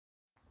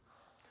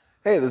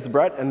Hey, this is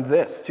Brett, and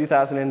this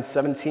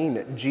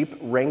 2017 Jeep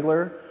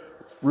Wrangler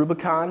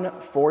Rubicon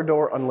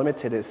 4-door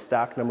Unlimited is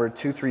stock number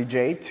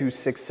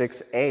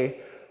 23J266A.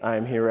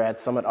 I'm here at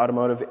Summit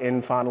Automotive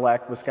in Fond du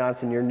Lac,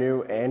 Wisconsin, your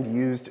new and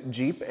used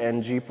Jeep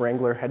and Jeep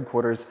Wrangler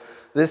headquarters.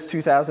 This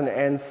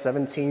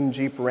 2017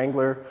 Jeep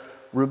Wrangler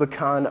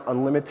Rubicon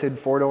Unlimited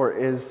 4-door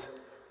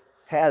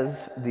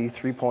has the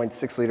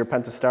 3.6-liter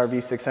Pentastar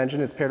V6 engine.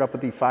 It's paired up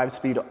with the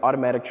 5-speed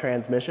automatic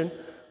transmission.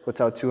 Puts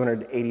out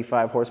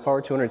 285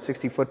 horsepower,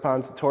 260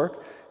 foot-pounds of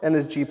torque, and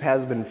this Jeep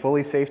has been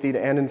fully safetied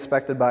and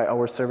inspected by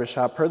our service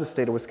shop per the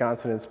state of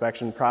Wisconsin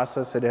inspection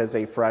process. It has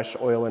a fresh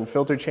oil and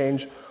filter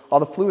change. All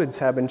the fluids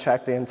have been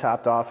checked and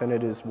topped off, and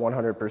it is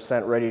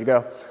 100% ready to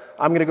go.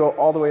 I'm gonna go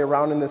all the way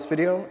around in this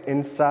video,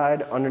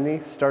 inside,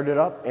 underneath, start it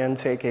up, and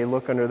take a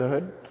look under the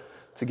hood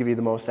to give you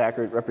the most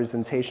accurate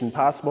representation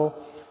possible.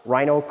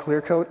 Rhino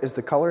Clearcoat is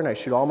the color, and I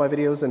shoot all my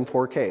videos in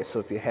 4K,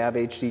 so if you have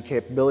HD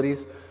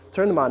capabilities,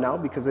 turn them on now,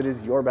 because it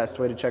is your best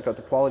way to check out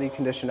the quality,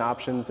 condition,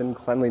 options, and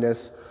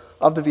cleanliness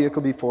of the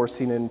vehicle before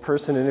seen in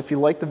person. And if you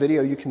like the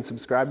video, you can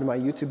subscribe to my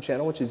YouTube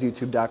channel, which is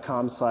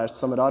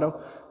youtube.com/summitauto.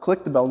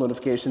 Click the bell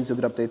notifications. You'll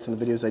get updates on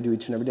the videos I do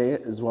each and every day,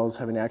 as well as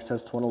having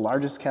access to one of the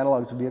largest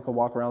catalogs of vehicle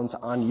walkarounds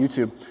on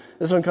YouTube.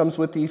 This one comes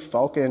with the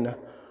Falcon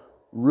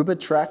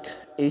Rubicon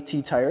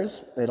AT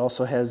tires. It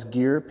also has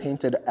gear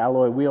painted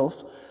alloy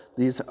wheels.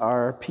 These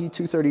are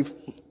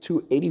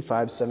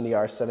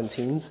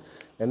P285/70R17s,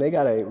 and they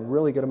got a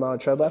really good amount of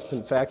tread left.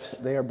 In fact,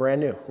 they are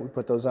brand new. We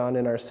put those on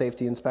in our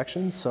safety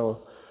inspection, so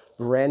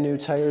brand new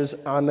tires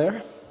on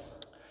there.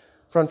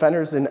 Front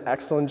fender's in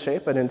excellent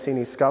shape. I didn't see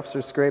any scuffs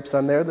or scrapes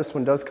on there. This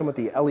one does come with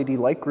the LED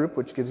light group,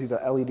 which gives you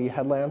the LED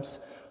headlamps,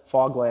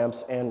 fog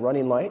lamps, and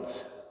running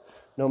lights.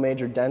 No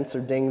major dents or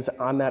dings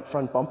on that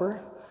front bumper.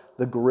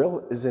 The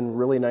grille is in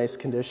really nice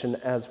condition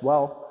as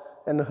well.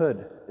 And the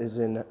hood is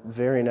in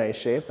very nice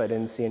shape. I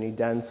didn't see any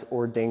dents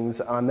or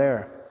dings on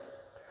there.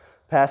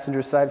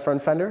 Passenger side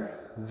front fender,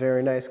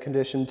 very nice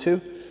condition too.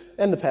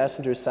 And the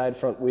passenger side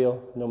front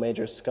wheel, no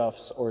major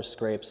scuffs or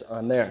scrapes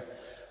on there.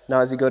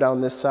 Now as you go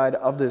down this side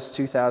of this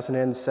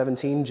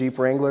 2017 Jeep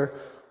Wrangler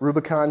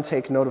Rubicon,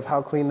 take note of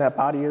how clean that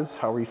body is,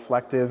 how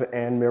reflective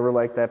and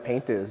mirror-like that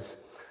paint is.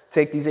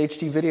 Take these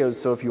HD videos,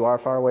 so if you are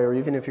far away or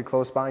even if you're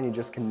close by and you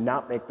just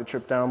cannot make the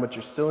trip down, but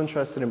you're still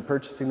interested in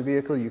purchasing the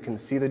vehicle, you can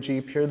see the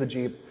Jeep, hear the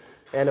Jeep,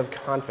 and have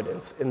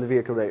confidence in the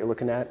vehicle that you're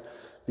looking at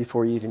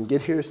before you even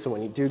get here. So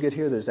when you do get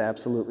here, there's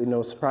absolutely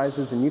no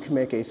surprises, and you can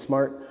make a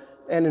smart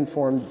and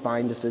informed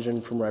buying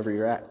decision from wherever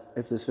you're at.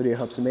 If this video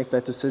helps you make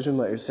that decision,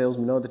 let your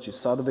salesman know that you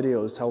saw the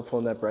video, it was helpful,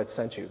 and that Brett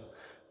sent you.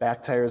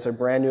 Back tires are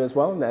brand new as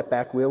well, and that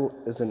back wheel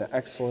is in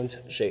excellent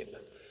shape.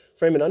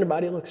 Frame and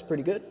underbody looks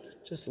pretty good.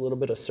 Just a little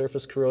bit of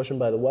surface corrosion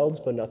by the welds,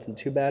 but nothing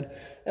too bad.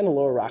 And the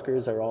lower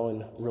rockers are all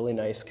in really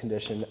nice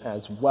condition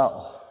as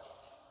well.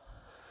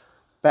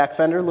 Back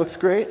fender looks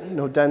great.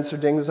 No dents or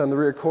dings on the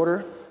rear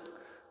quarter.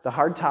 The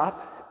hard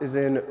top is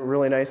in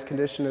really nice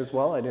condition as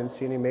well. I didn't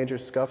see any major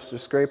scuffs or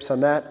scrapes on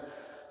that.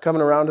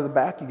 Coming around to the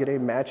back, you get a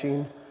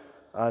matching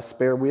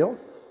spare wheel.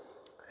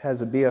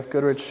 Has a BF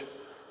Goodrich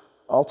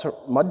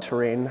mud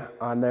terrain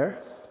on there.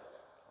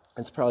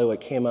 That's probably what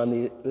came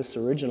on this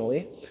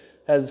originally.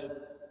 Has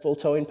full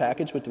towing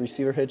package with the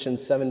receiver hitch and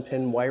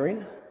 7-pin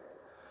wiring.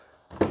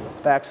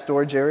 Back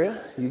storage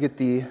area, you get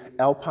the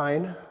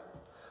Alpine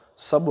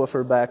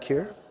subwoofer back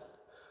here.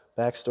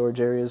 Back storage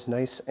area is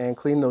nice and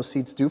clean. Those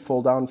seats do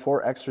fold down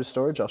for extra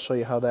storage. I'll show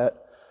you how they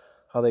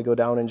go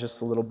down in just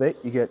a little bit.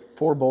 You get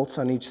 4 bolts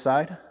on each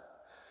side,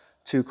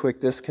 2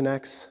 quick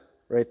disconnects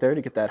right there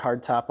to get that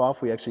hard top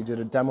off. We actually did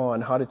a demo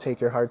on how to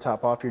take your hard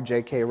top off your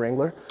JK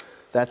Wrangler.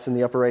 That's in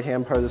the upper right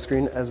hand part of the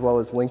screen, as well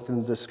as linked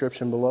in the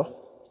description below.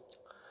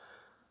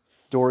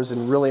 Doors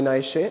in really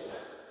nice shape,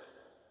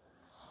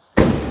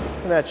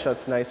 and that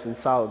shuts nice and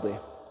solidly.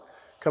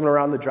 Coming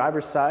around the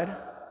driver's side,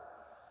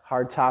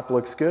 hard top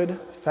looks good,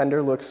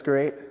 fender looks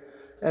great,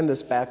 and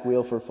this back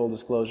wheel, for full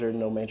disclosure,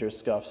 no major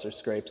scuffs or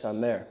scrapes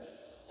on there.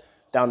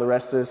 Down the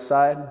rest of this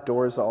side,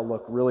 doors all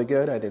look really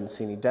good. I didn't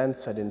see any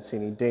dents, I didn't see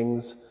any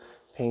dings.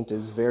 Paint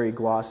is very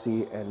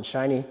glossy and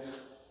shiny.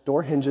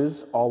 Door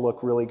hinges all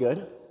look really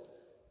good.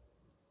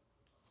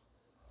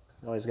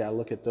 Always gotta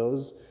look at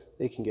those.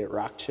 They can get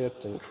rock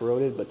chipped and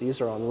corroded, but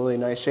these are on really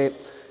nice shape.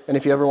 And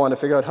if you ever want to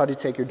figure out how to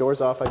take your doors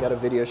off, I got a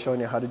video showing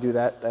you how to do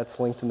that. That's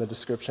linked in the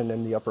description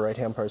in the upper right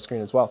hand part of the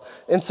screen as well.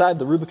 Inside,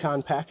 the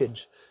Rubicon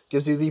package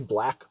gives you the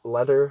black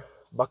leather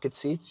bucket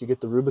seats. You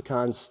get the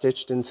Rubicon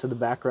stitched into the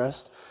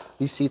backrest.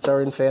 These seats are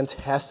in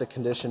fantastic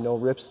condition, no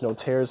rips, no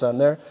tears on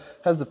there.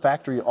 Has the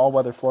factory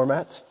all-weather floor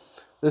mats.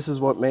 This is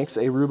what makes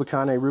a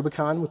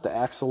Rubicon with the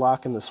axle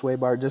lock and the sway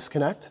bar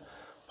disconnect.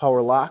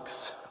 Power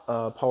locks,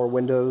 power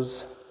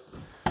windows.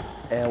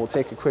 And we'll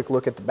take a quick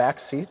look at the back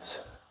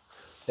seats.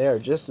 They are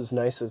just as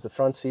nice as the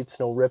front seats,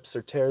 no rips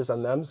or tears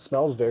on them.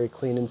 Smells very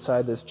clean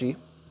inside this Jeep.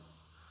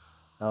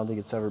 I don't think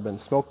it's ever been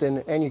smoked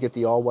in, and you get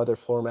the all-weather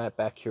floor mat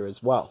back here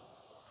as well.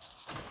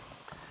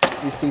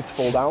 These seats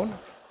fold down,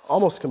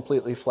 almost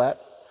completely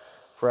flat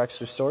for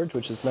extra storage,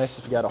 which is nice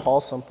if you got to haul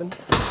something.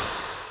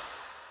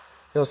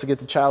 You also get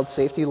the child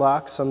safety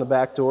locks on the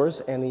back doors,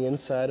 and the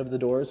inside of the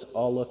doors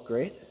all look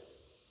great.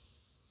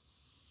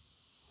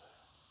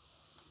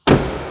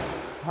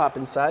 Hop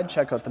inside,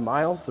 check out the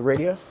miles, the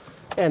radio,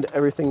 and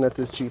everything that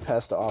this Jeep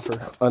has to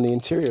offer on the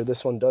interior.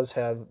 This one does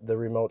have the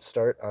remote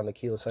start on the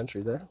keyless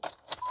entry there.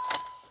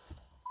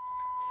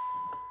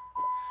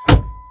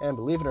 And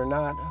believe it or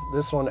not,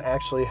 this one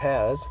actually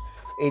has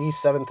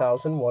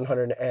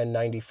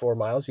 87,194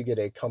 miles. You get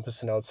a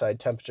compass and outside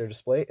temperature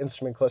display.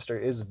 Instrument cluster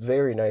is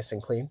very nice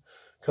and clean.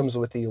 Comes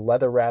with the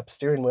leather wrapped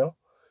steering wheel,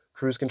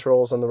 cruise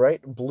controls on the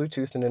right,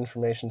 Bluetooth and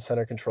information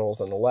center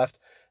controls on the left,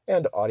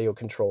 and audio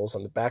controls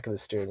on the back of the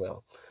steering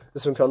wheel.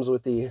 This one comes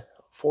with the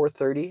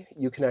 430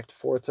 Uconnect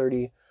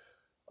 430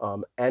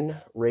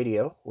 N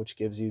radio, which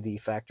gives you the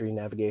factory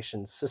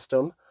navigation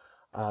system.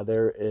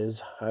 There is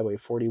Highway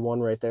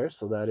 41 right there,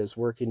 so that is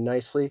working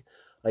nicely.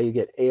 You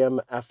get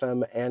AM,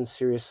 FM, and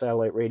Sirius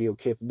satellite radio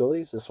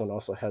capabilities. This one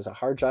also has a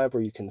hard drive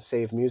where you can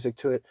save music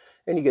to it,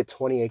 and you get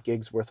 28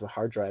 gigs worth of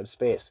hard drive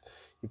space.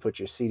 You put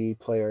your CD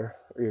player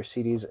or your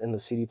CDs in the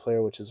CD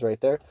player, which is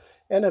right there,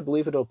 and I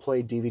believe it'll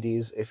play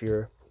DVDs if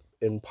you're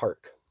in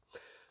park.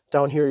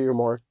 Down here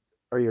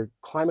are your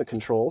climate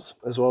controls,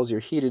 as well as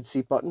your heated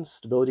seat buttons,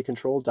 stability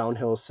control,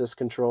 downhill assist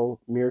control,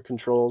 mirror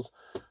controls,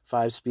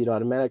 5-speed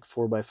automatic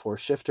 4x4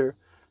 shifter,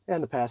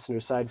 and the passenger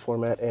side floor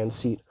mat and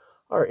seat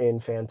are in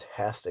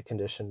fantastic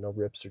condition. No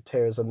rips or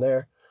tears in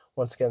there.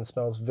 Once again,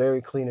 smells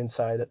very clean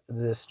inside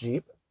this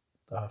Jeep.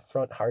 The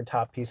front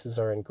hardtop pieces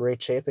are in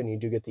great shape, and you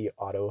do get the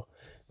auto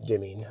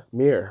dimming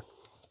mirror.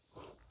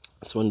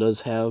 This one does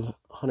have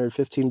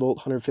 115 volt,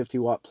 150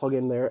 watt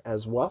plug-in there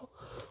as well.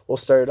 We'll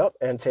start it up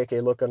and take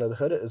a look under the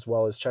hood, as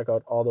well as check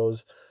out all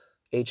those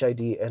HID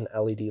and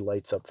LED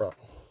lights up front.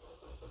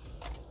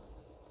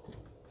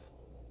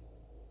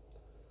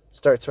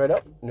 Starts right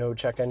up, no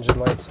check engine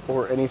lights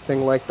or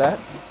anything like that.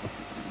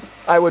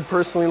 I would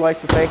personally like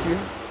to thank you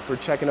for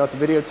checking out the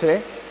video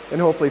today,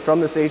 and hopefully from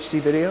this HD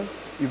video,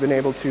 you've been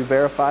able to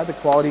verify the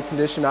quality,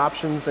 condition,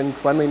 options, and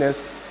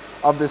cleanliness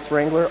of this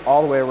Wrangler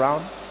all the way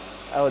around.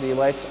 LED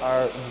lights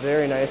are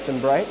very nice and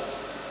bright.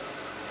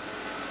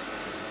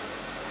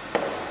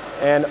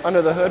 And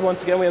under the hood,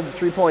 once again, we have the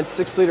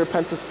 3.6 liter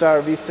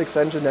Pentastar V6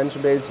 engine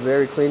bay is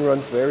very clean,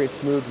 runs very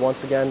smooth.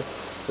 Once again,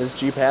 this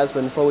Jeep has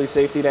been fully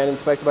safetied and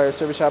inspected by our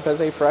service shop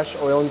as a fresh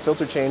oil and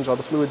filter change. All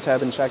the fluids have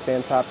been checked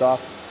and topped off,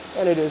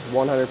 and it is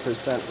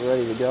 100%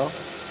 ready to go.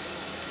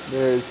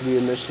 There's the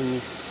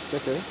emissions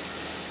sticker.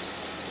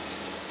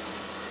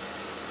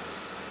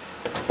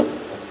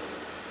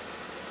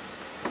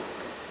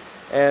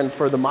 And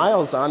for the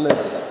miles on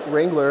this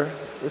Wrangler,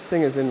 this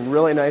thing is in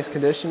really nice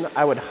condition.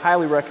 I would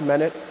highly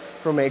recommend it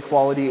from a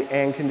quality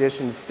and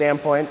condition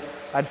standpoint.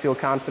 I'd feel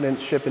confident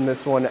shipping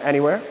this one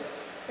anywhere.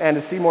 And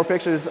to see more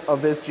pictures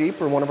of this Jeep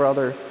or one of our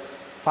other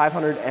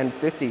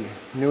 550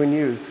 new and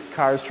used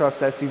cars, trucks,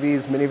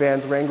 SUVs,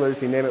 minivans,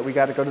 Wranglers, you name it, we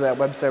got to go to that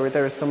website right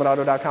there,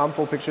 summitauto.com.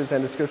 Full pictures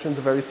and descriptions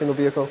of every single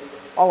vehicle,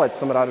 all at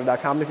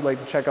summitauto.com. And if you'd like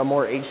to check out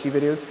more HD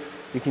videos,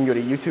 you can go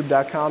to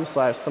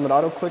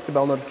youtube.com/summitauto, click the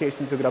bell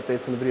notifications, you'll get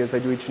updates on the videos I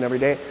do each and every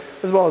day,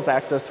 as well as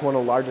access to one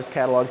of the largest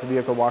catalogs of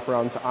vehicle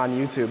walkarounds on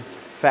YouTube.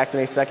 In fact, in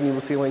a second, you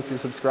will see a link to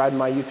subscribe to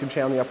my YouTube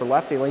channel in the upper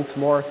left, a link to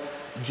more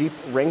Jeep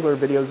Wrangler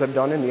videos I've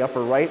done in the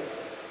upper right,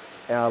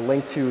 a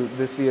link to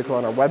this vehicle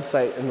on our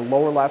website in the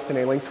lower left, and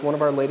a link to one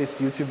of our latest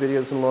YouTube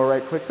videos in the lower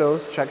right. Click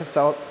those, check us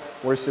out.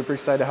 We're super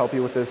excited to help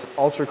you with this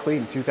ultra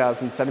clean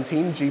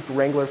 2017 Jeep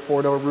Wrangler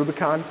 4-door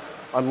Rubicon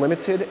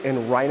Unlimited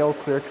in Rhino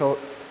Clearcoat.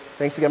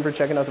 Thanks again for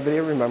checking out the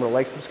video. Remember to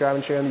like, subscribe,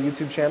 and share on the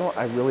YouTube channel.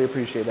 I really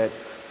appreciate it.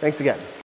 Thanks again.